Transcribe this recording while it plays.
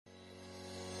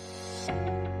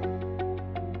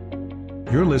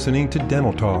You're listening to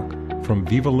Dental Talk from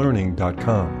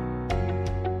VivaLearning.com.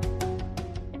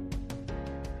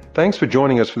 Thanks for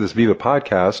joining us for this Viva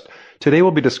podcast. Today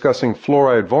we'll be discussing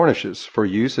fluoride varnishes for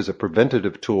use as a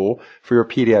preventative tool for your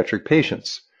pediatric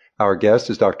patients. Our guest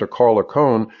is Dr. Carla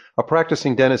Cohn, a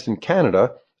practicing dentist in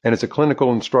Canada and is a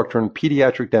clinical instructor in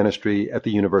pediatric dentistry at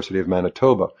the University of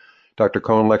Manitoba. Dr.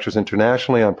 Cohn lectures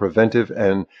internationally on preventive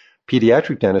and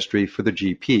pediatric dentistry for the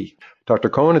GP. Dr.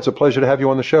 Cohn, it's a pleasure to have you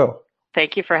on the show.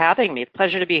 Thank you for having me.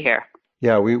 Pleasure to be here.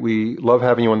 Yeah, we love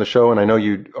having you on the show, and I know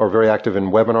you are very active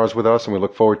in webinars with us, and we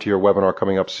look forward to your webinar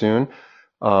coming up soon.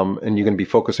 And you're going to be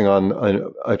focusing on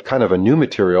a kind of a new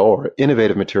material or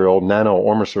innovative material,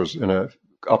 nano-ormicers, in an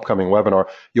upcoming webinar.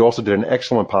 You also did an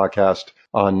excellent podcast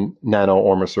on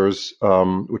nano-ormicers,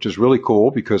 which is really cool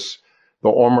because the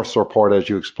ormicor part, as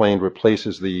you explained,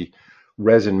 replaces the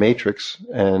resin matrix,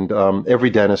 and every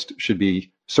dentist should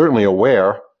be certainly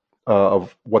aware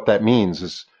of what that means,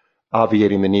 is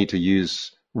obviating the need to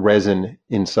use resin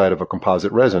inside of a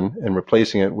composite resin and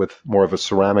replacing it with more of a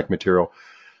ceramic material.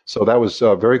 So that was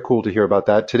very cool to hear about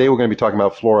that. Today we're going to be talking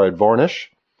about fluoride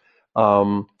varnish.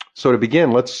 So to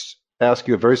begin, let's ask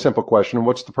you a very simple question.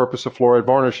 What's the purpose of fluoride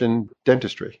varnish in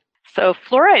dentistry? So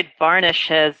fluoride varnish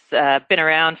has been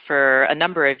around for a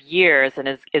number of years and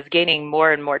is gaining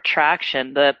more and more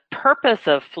traction. The purpose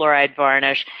of fluoride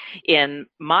varnish in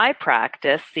my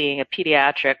practice, seeing a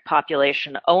pediatric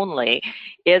population only,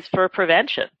 is for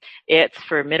prevention. It's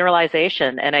for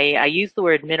mineralization. And I use the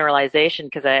word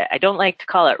mineralization because I don't like to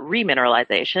call it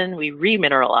remineralization. We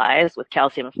remineralize with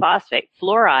calcium and phosphate.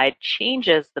 Fluoride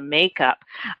changes the makeup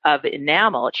of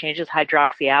enamel. It changes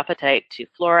hydroxyapatite to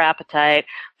fluorapatite,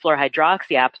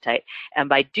 fluorohydroxyapatite. And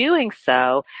by doing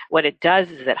so, what it does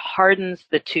is it hardens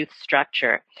the tooth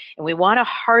structure. And we want to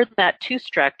harden that tooth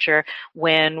structure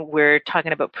when we're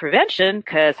talking about prevention,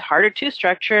 because harder tooth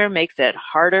structure makes it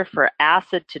harder for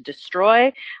acid to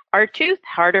destroy our tooth,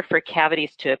 harder for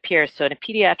cavities to appear. So in a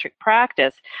pediatric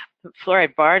practice,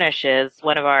 fluoride varnish is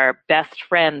one of our best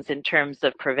friends in terms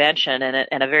of prevention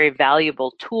and a very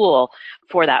valuable tool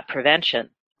for that prevention.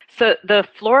 So the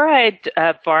fluoride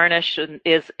varnish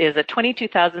is a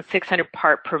 22,600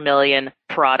 part per million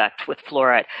product with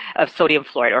fluoride, of sodium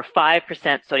fluoride, or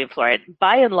 5% sodium fluoride.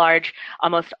 By and large,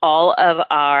 almost all of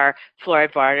our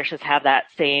fluoride varnishes have that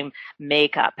same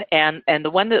makeup. And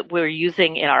the one that we're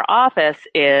using in our office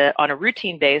on a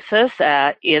routine basis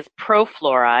is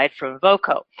Pro-Fluoride from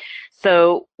Voco.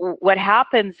 So what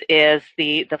happens is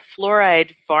the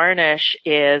fluoride varnish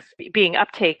is being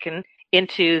uptaken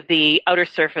into the outer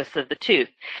surface of the tooth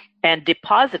and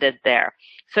deposited there.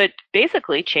 So it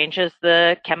basically changes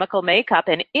the chemical makeup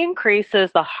and increases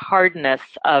the hardness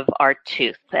of our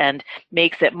tooth and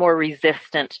makes it more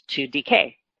resistant to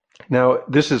decay. Now,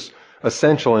 this is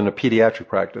essential in a pediatric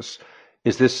practice.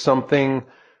 Is this something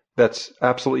that's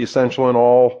absolutely essential in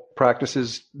all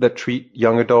practices that treat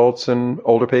young adults and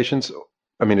older patients?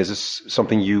 I mean, is this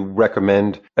something you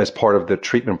recommend as part of the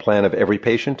treatment plan of every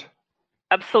patient?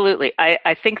 Absolutely.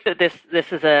 I think that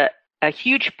this is a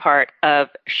huge part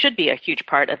should be a huge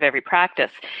part of every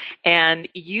practice. And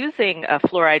using a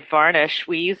fluoride varnish,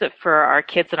 we use it for our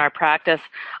kids in our practice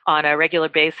on a regular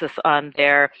basis on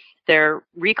their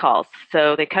recalls.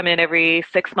 So they come in every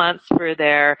 6 months for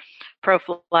their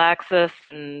prophylaxis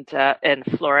and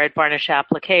fluoride varnish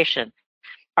application.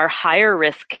 Our higher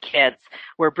risk kids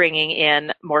we're bringing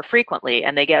in more frequently,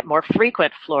 and they get more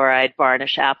frequent fluoride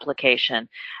varnish application.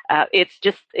 It's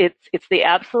the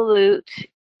absolute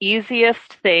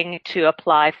easiest thing to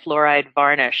apply fluoride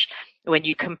varnish. When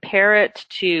you compare it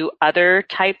to other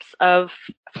types of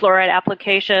fluoride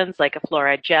applications, like a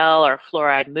fluoride gel or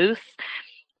fluoride mousse,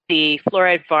 the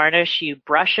fluoride varnish, you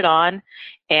brush it on,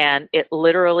 and it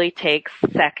literally takes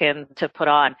seconds to put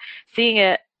on. Seeing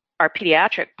it our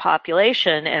pediatric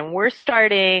population, and we're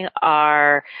starting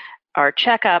our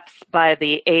checkups by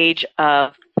the age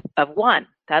of 1.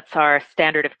 That's our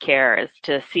standard of care, is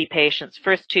to see patients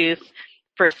first tooth,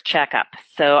 first checkup.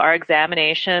 So our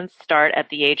examinations start at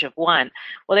the age of 1.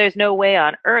 Well, there's no way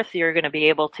on earth you're going to be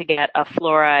able to get a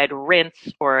fluoride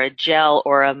rinse or a gel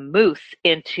or a mousse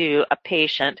into a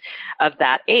patient of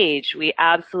that age. We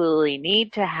absolutely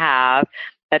need to have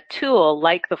a tool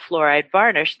like the fluoride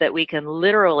varnish that we can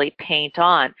literally paint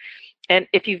on. And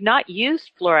if you've not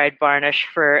used fluoride varnish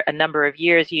for a number of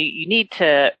years, you need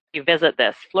to revisit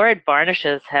this. Fluoride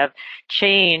varnishes have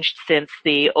changed since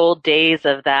the old days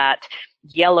of that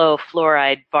yellow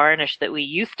fluoride varnish that we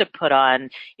used to put on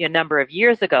a number of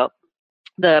years ago.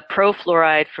 The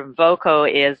Pro-Fluoride from Voco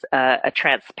is a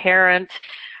transparent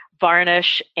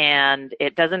varnish, and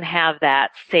it doesn't have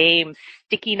that same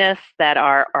stickiness that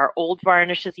our old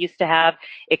varnishes used to have.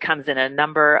 It comes in a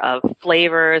number of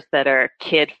flavors that are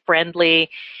kid friendly,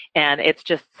 and it's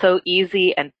just so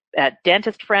easy and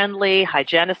dentist friendly,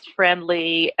 hygienist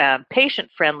friendly, patient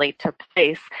friendly to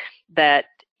place that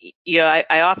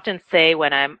I often say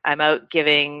when I'm out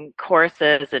giving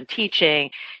courses and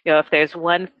teaching, if there's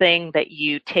one thing that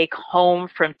you take home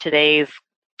from today's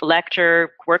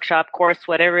lecture, workshop, course,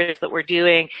 whatever it is that we're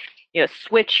doing,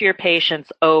 switch your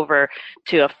patients over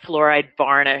to a fluoride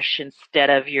varnish instead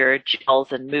of your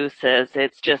gels and mousses.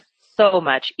 It's just so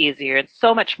much easier and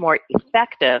so much more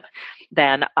effective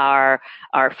than our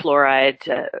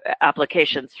fluoride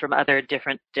applications from other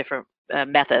different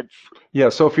methods. Yeah,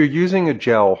 so if you're using a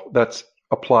gel that's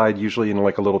applied usually in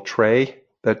like a little tray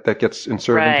that gets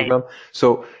inserted into them.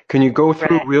 So can you go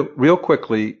through real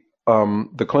quickly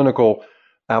the clinical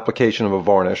application of a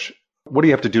varnish? What do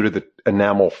you have to do to the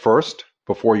enamel first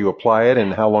before you apply it,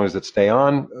 and how long does it stay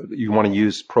on? You want to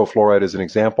use Pro-Fluoride as an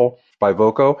example by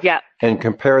Voco. Yeah. And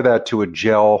compare that to a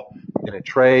gel in a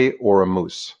tray or a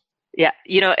mousse. Yeah,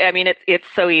 it's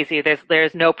so easy.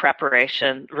 There's no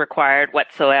preparation required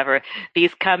whatsoever.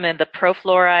 These come in, the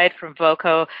Pro-Fluoride from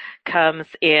Voco comes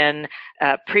in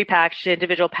prepackaged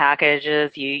individual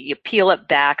packages. You peel it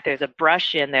back. There's a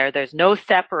brush in there. There's no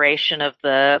separation of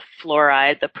the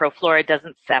fluoride. The Pro-Fluoride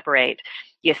doesn't separate.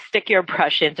 You stick your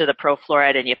brush into the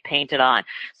Pro-Fluoride and you paint it on.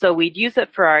 So we'd use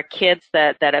it for our kids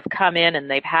that have come in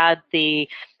and they've had the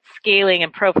scaling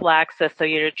and prophylaxis, so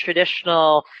your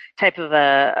traditional type of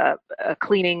a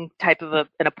cleaning type of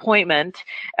an appointment.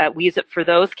 We use it for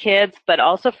those kids, but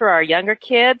also for our younger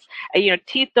kids.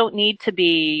 Teeth don't need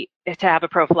to have a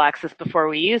prophylaxis before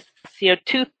we use this.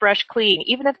 Toothbrush clean,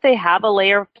 even if they have a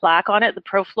layer of plaque on it, the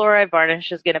Pro-Fluoride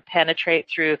varnish is going to penetrate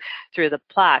through the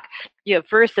plaque.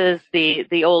 Versus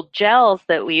the old gels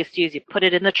that we used to use. You put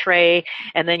it in the tray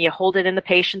and then you hold it in the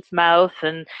patient's mouth,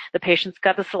 and the patient's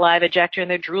got the saliva ejector and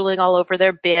they're drooling all over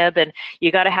their bib, and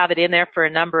you got to have it in there for a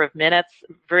number of minutes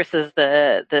versus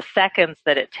the seconds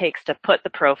that it takes to put the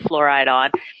Pro-Fluoride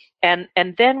on. And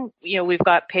then we've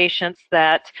got patients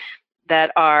that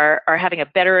are having a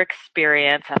better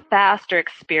experience, a faster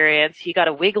experience. You got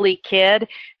a wiggly kid,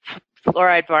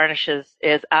 fluoride varnish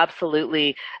is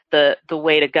absolutely the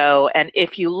way to go. And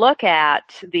if you look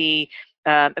at the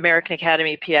American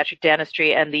Academy of Pediatric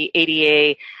Dentistry and the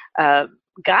ADA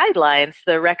guidelines,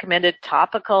 the recommended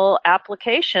topical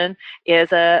application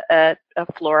is a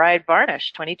fluoride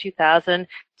varnish,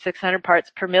 22,600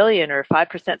 parts per million, or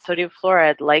 5% sodium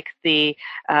fluoride, like the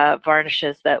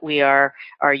varnishes that we are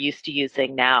used to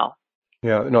using now.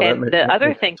 Yeah, no,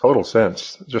 that makes total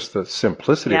sense. Just the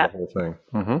simplicity of the whole thing.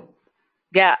 Mm-hmm.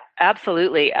 Yeah,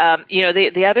 absolutely.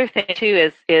 The other thing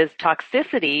too is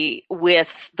toxicity with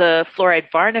the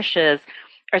fluoride varnishes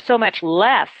are so much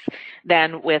less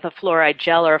than with a fluoride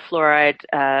gel or a fluoride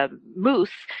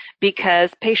mousse, because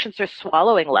patients are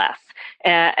swallowing less.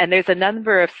 And there's a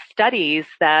number of studies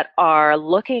that are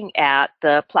looking at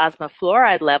the plasma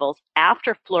fluoride levels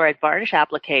after fluoride varnish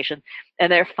application, and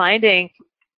they're finding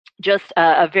just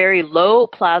a very low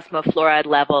plasma fluoride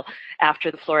level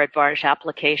after the fluoride varnish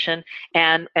application,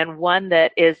 and one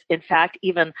that is in fact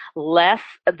even less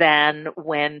than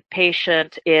when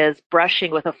patient is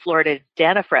brushing with a fluoridated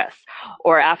dentifrice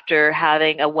or after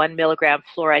having a 1 milligram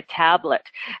fluoride tablet.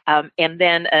 And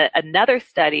then another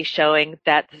study showing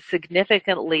that the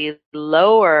significantly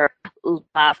lower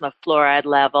plasma fluoride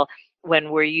level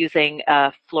when we're using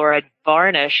a fluoride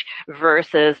varnish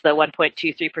versus the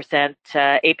 1.23%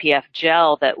 APF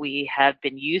gel that we have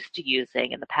been used to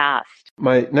using in the past.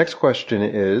 My next question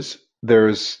is, there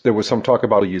was some talk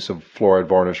about the use of fluoride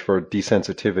varnish for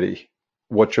desensitivity.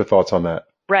 What's your thoughts on that?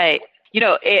 Right.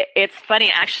 It's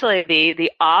funny, actually,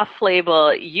 the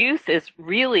off-label use is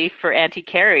really for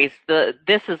anti-caries.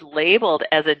 This is labeled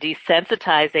as a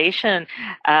desensitization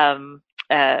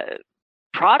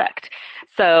product.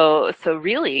 So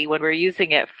really, when we're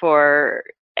using it for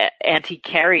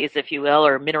anti-caries, if you will,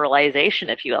 or mineralization,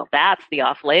 if you will, that's the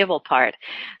off-label part.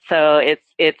 So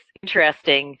it's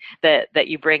interesting that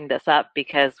you bring this up,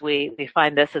 because we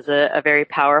find this as a very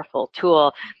powerful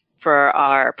tool for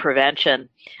our prevention,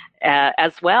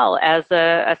 as well as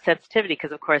a sensitivity,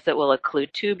 because of course it will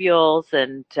occlude tubules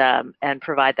and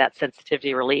provide that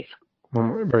sensitivity relief.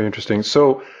 Very interesting.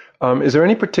 So is there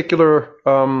any particular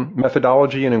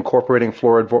methodology in incorporating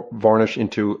fluoride varnish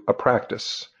into a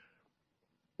practice?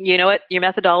 You know what? Your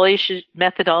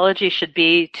methodology should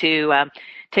be to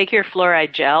take your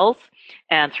fluoride gels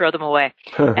and throw them away,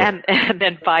 and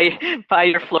then buy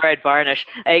your fluoride varnish.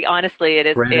 Honestly, it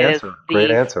is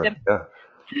Great answer. Yeah.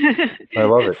 I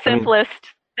love it. I mean,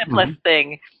 Simplest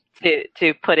thing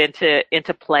to put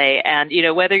into play. And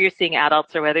whether you're seeing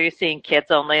adults or whether you're seeing kids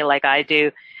only, like I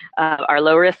do, our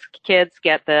low risk kids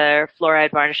get the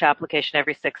fluoride varnish application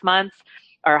every 6 months.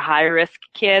 Our high risk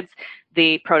kids,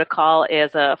 the protocol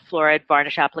is a fluoride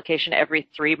varnish application every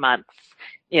 3 months.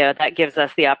 That gives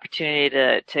us the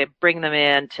opportunity to bring them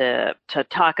in to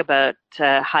talk about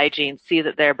hygiene, see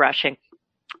that they're brushing,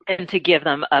 and to give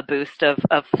them a boost of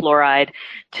fluoride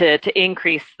to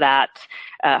increase that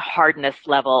hardness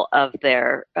level of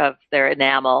their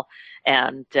enamel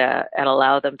and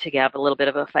allow them to have a little bit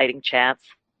of a fighting chance.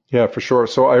 Yeah, for sure.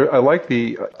 So I like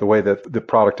the way that the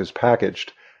product is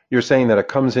packaged. You're saying that it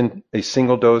comes in a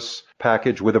single dose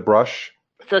package with a brush?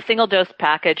 So a single dose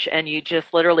package, and you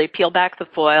just literally peel back the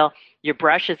foil, your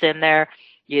brush is in there,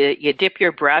 you dip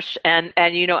your brush, and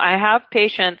I have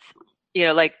patients,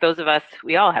 like those of us,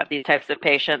 we all have these types of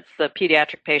patients, the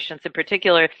pediatric patients in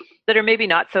particular, that are maybe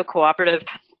not so cooperative,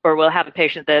 or we'll have a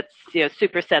patient that's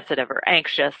super sensitive or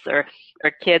anxious, or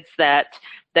kids that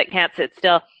can't sit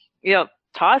still.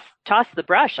 Toss the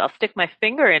brush. I'll stick my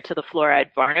finger into the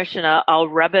fluoride varnish and I'll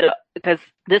rub it, because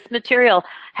this material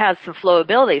has some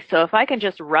flowability. So if I can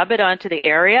just rub it onto the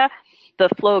area, the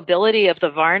flowability of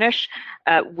the varnish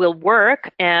will work,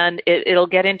 and it'll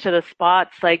get into the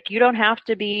spots. Like, you don't have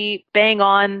to be bang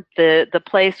on the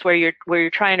place where you're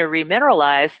trying to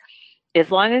remineralize, as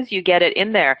long as you get it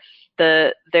in there.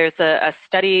 There's a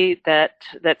study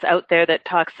that's out there that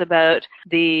talks about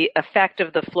the effect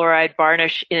of the fluoride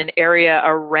varnish in an area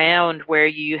around where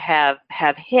you have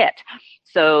hit.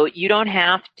 So you don't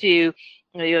have to,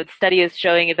 the study is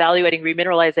showing evaluating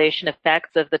remineralization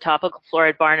effects of the topical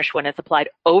fluoride varnish when it's applied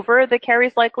over the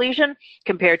caries-like lesion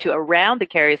compared to around the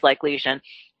caries-like lesion.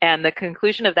 And the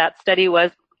conclusion of that study was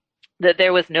that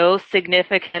there was no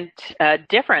significant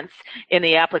difference in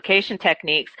the application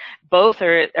techniques. Both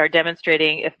are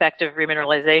demonstrating effective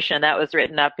remineralization. That was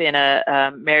written up in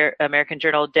a American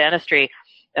Journal of Dentistry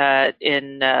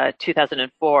in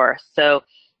 2004. So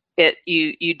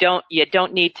you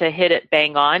don't need to hit it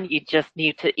bang on. You just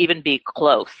need to even be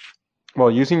close.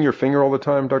 Well, using your finger all the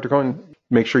time, Dr. Cohen,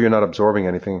 make sure you're not absorbing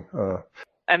anything.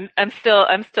 I'm still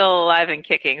alive and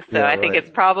kicking, so yeah, I think it's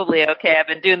probably okay. I've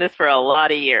been doing this for a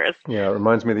lot of years. Yeah, it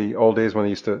reminds me of the old days when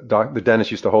the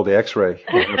dentist used to hold the X-ray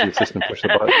and the assistant push the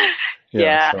button.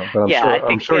 Yeah, but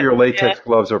I'm sure your latex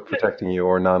gloves are protecting you,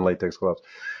 or non-latex gloves.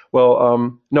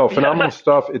 Well, no, phenomenal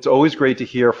stuff. It's always great to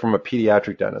hear from a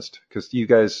pediatric dentist, because you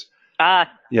guys. Hang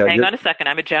on a second.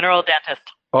 I'm a general dentist.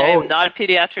 I am not a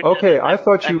pediatric dentist. Okay, I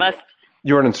thought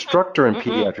you're an instructor in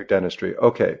pediatric dentistry.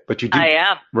 Okay, but you do. I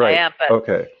am. Right. I am. But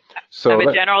okay. So I'm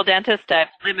a general dentist. I'm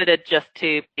limited just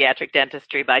to pediatric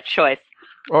dentistry by choice.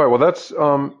 All right. Well, that's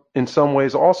in some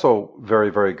ways also very,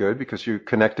 very good, because you're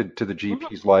connected to the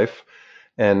GP's life,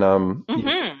 and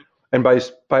and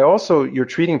by also you're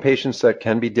treating patients that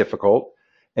can be difficult,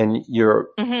 and you're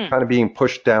kind of being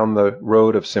pushed down the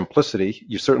road of simplicity.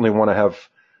 You certainly want to have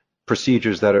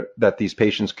procedures that these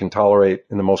patients can tolerate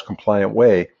in the most compliant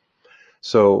way.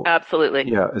 So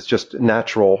absolutely, yeah, it's just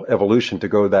natural evolution to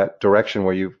go that direction,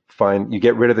 where you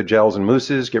get rid of the gels and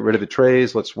mousses, get rid of the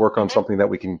trays. Let's work on something that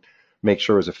we can make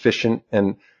sure is efficient.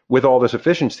 And with all this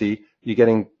efficiency, you're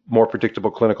getting more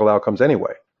predictable clinical outcomes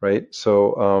anyway, right?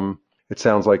 So it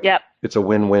sounds like it's a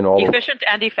win-win all efficient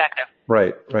and effective.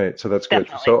 Right. So that's good.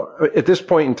 Definitely. So at this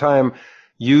point in time,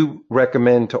 you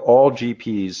recommend to all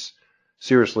GPs,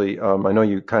 seriously, I know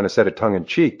you kind of said it tongue in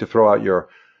cheek, to throw out your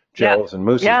gels and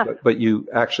mousses, but you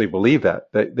actually believe that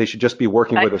they should just be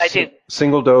working with a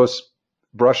single dose,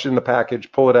 brush in the package,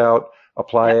 pull it out,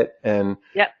 apply it, and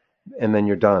then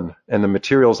you're done. And the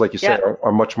materials, like you said,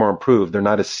 are much more improved. They're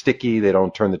not as sticky. They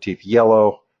don't turn the teeth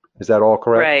yellow. Is that all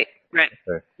correct? Right.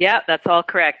 Okay. Yeah, that's all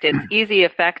correct. It's easy,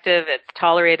 effective. It's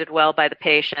tolerated well by the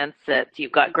patients.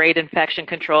 You've got great infection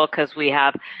control, because we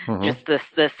have just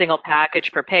the single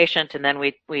package per patient, and then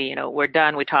we're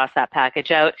done. We toss that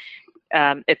package out.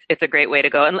 It's a great way to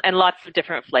go, and lots of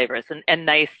different flavors, and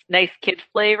nice kid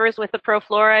flavors with the Pro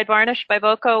Fluoride Varnish by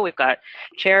Voco. We've got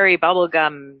cherry,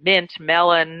 bubblegum, mint,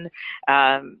 melon.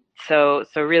 So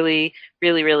really,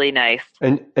 really, really nice.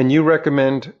 And you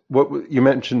recommend, what you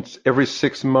mentioned, every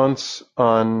 6 months,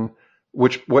 on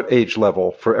what age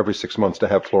level for every 6 months to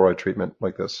have fluoride treatment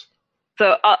like this?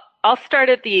 So I'll start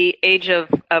at the age of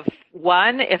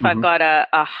 1 if I've got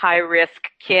a high risk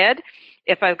kid.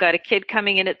 If I've got a kid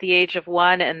coming in at the age of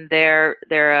 1 and they're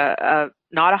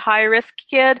not a high risk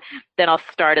kid, then I'll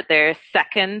start at their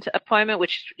second appointment,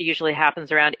 which usually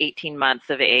happens around 18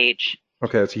 months of age.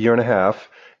 Okay, it's a year and a half.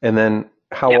 And then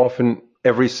how often,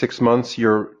 every 6 months,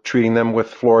 you're treating them with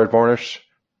fluoride varnish?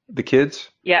 the kids?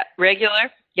 Yeah,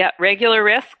 regular. Yeah, regular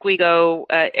risk, we go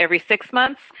every 6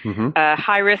 months. Mm-hmm.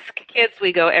 High risk kids,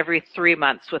 we go every 3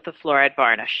 months with the fluoride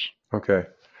varnish. Okay.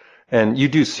 And you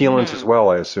do sealants as well,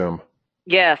 I assume.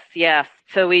 Yes, yes.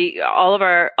 So all of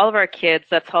our kids,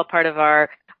 that's all part of our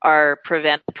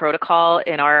prevent protocol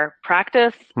in our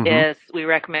practice is we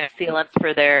recommend sealants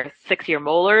for their 6-year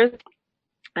molars,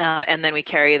 and then we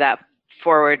carry that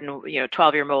forward and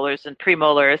 12-year molars and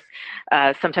premolars.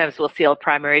 Sometimes we'll seal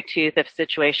primary tooth if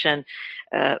situation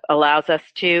allows us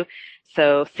to.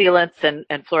 So sealants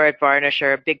and fluoride varnish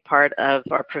are a big part of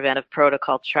our preventive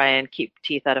protocol to try and keep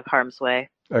teeth out of harm's way.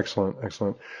 Excellent,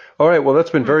 excellent. All right, well, that's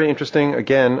been very interesting.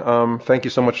 Again, thank you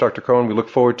so much, Dr. Cohen. We look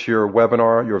forward to your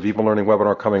webinar, your Viva Learning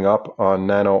webinar coming up on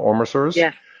nano-ormosurs.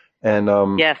 Yes. And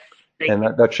yes.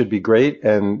 That should be great.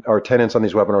 And our attendance on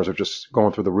these webinars are just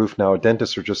going through the roof now.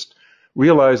 Dentists are just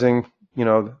realizing,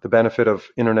 the benefit of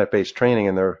internet-based training,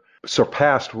 and they're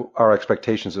surpassed our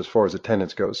expectations as far as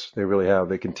attendance goes. They really have.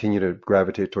 They continue to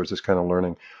gravitate towards this kind of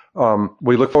learning.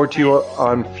 We look forward to you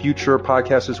on future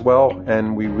podcasts as well,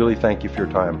 and we really thank you for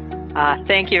your time.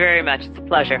 Thank you very much. It's a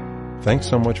pleasure. Thanks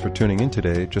so much for tuning in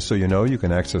today. Just so you know, you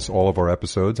can access all of our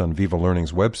episodes on Viva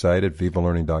Learning's website at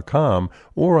vivalearning.com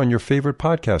or on your favorite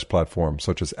podcast platforms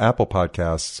such as Apple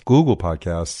Podcasts, Google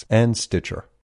Podcasts, and Stitcher.